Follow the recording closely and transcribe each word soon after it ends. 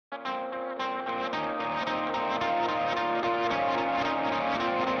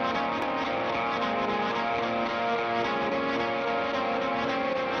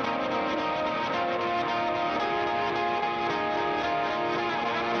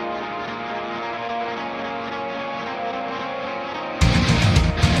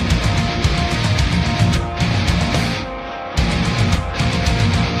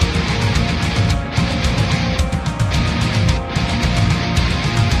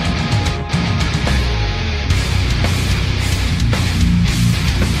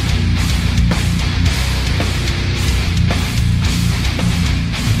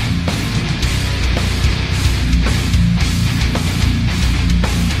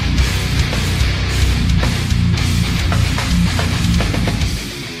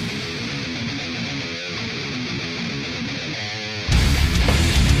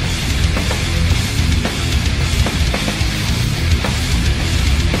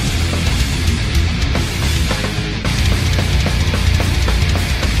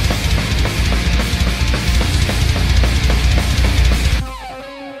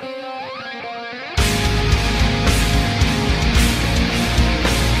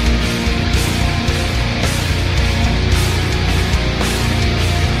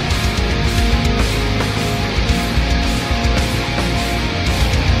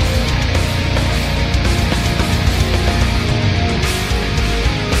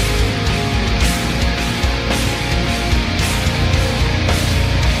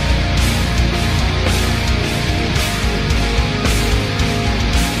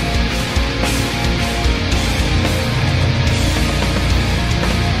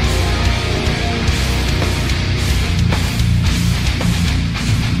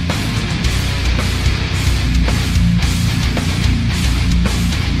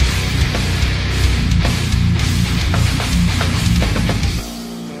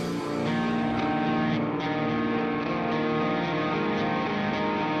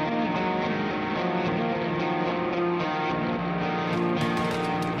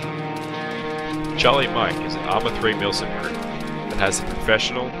Charlie Mike is an Arma 3 Milsim group that has a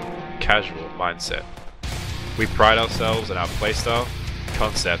professional, casual mindset. We pride ourselves on our playstyle,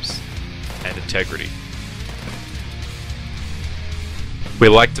 concepts, and integrity. We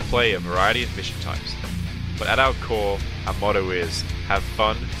like to play a variety of mission types, but at our core, our motto is have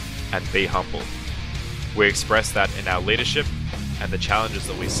fun and be humble. We express that in our leadership and the challenges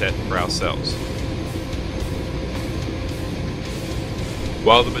that we set for ourselves.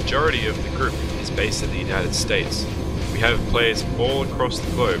 While the majority of the group is based in the United States, we have players all across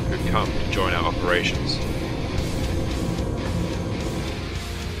the globe who come to join our operations.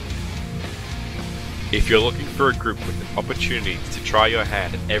 If you're looking for a group with an opportunity to try your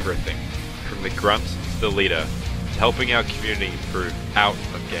hand at everything, from the grunt to the leader, to helping our community improve out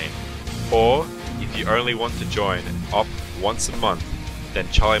of game, or if you only want to join op once a month, then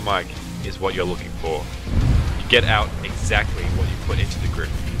Charlie Mike is what you're looking for. You get out exactly what you put into the group.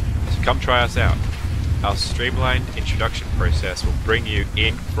 So come try us out. Our streamlined introduction process will bring you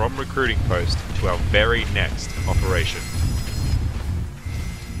in from recruiting post to our very next operation.